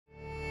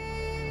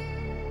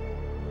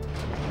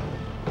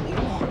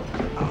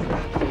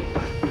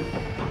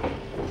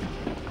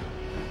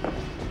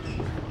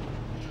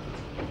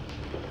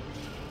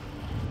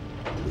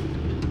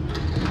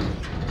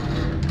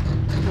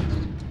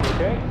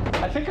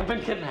I've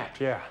been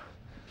kidnapped. Yeah.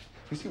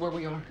 You see where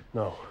we are?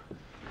 No.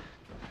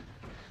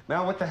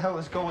 Now what the hell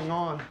is going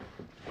on?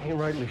 Ain't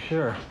rightly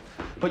sure.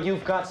 But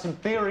you've got some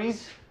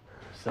theories.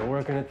 Still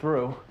working it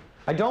through.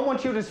 I don't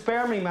want you to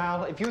spare me,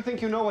 Mal. If you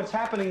think you know what's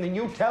happening, then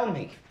you tell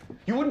me.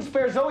 You wouldn't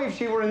spare Zoe if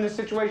she were in this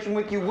situation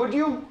with you, would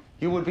you?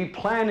 You would be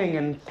planning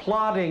and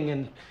plotting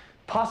and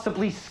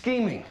possibly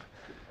scheming.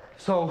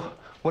 So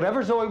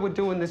whatever Zoe would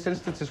do in this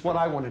instance is what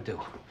I want to do.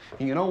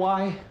 And you know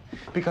why?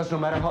 Because no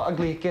matter how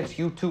ugly it gets,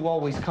 you two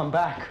always come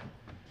back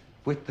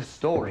with the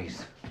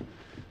stories.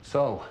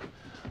 So,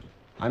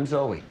 I'm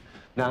Zoe.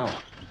 Now,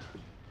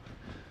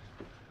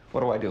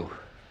 what do I do?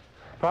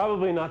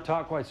 Probably not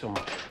talk quite so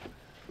much.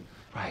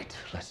 Right,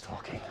 less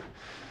talking.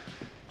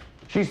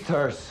 She's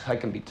terse. I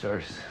can be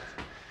terse.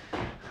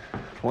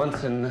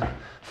 Once in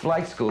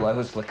flight school, I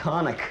was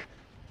laconic.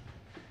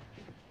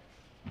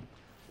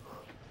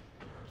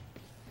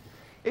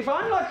 If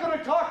I'm not going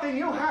to talk, then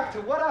you have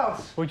to. What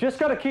else? We just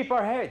got to keep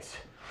our heads.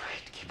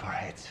 Right, keep our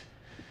heads.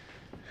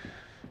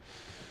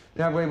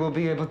 That way we'll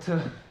be able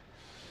to,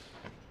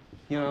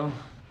 you know,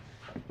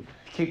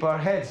 keep our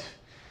heads.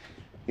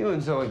 You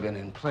and Zoe been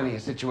in plenty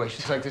of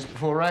situations like this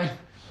before, right?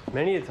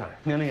 Many a time.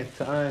 Many a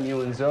time,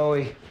 you and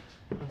Zoe.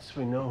 Once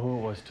we know who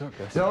it was took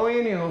us. Zoe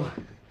and you,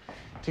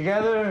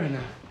 together in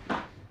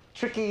a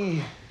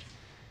tricky...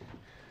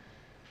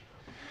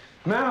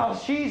 Mal,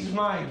 she's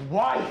my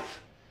wife.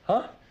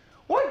 Huh?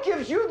 What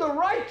gives you the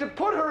right to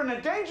put her in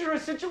a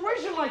dangerous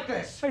situation like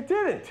this? I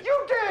didn't.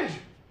 You did!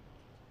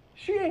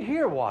 She ain't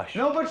here, Wash.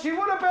 No, but she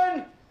would have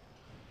been.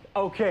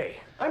 Okay.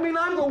 I mean,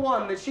 I'm the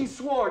one that she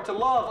swore to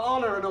love,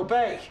 honor, and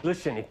obey.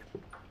 Listen,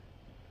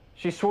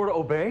 she swore to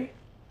obey?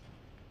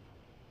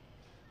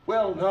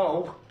 Well,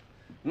 no,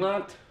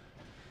 not.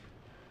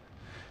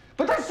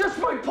 But that's just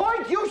my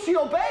point. She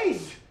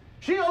obeys.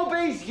 She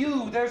obeys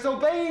you. There's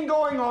obeying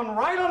going on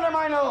right under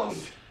my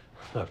nose.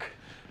 Look,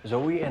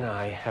 Zoe and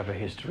I have a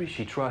history.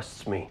 She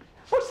trusts me.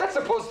 What's that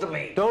supposed to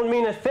mean? Don't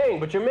mean a thing,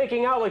 but you're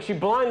making out like she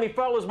blindly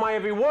follows my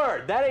every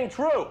word. That ain't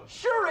true.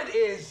 Sure it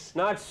is.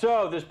 Not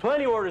so. There's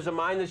plenty of orders of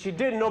mine that she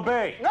didn't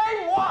obey.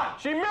 Name one.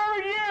 She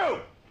married you!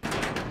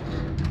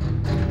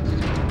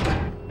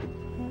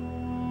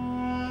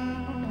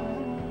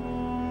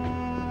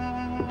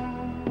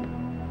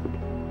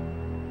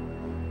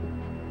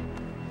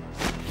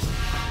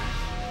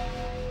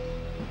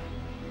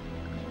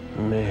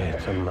 Me,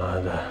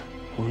 amada,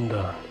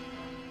 undan.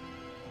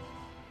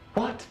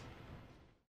 What?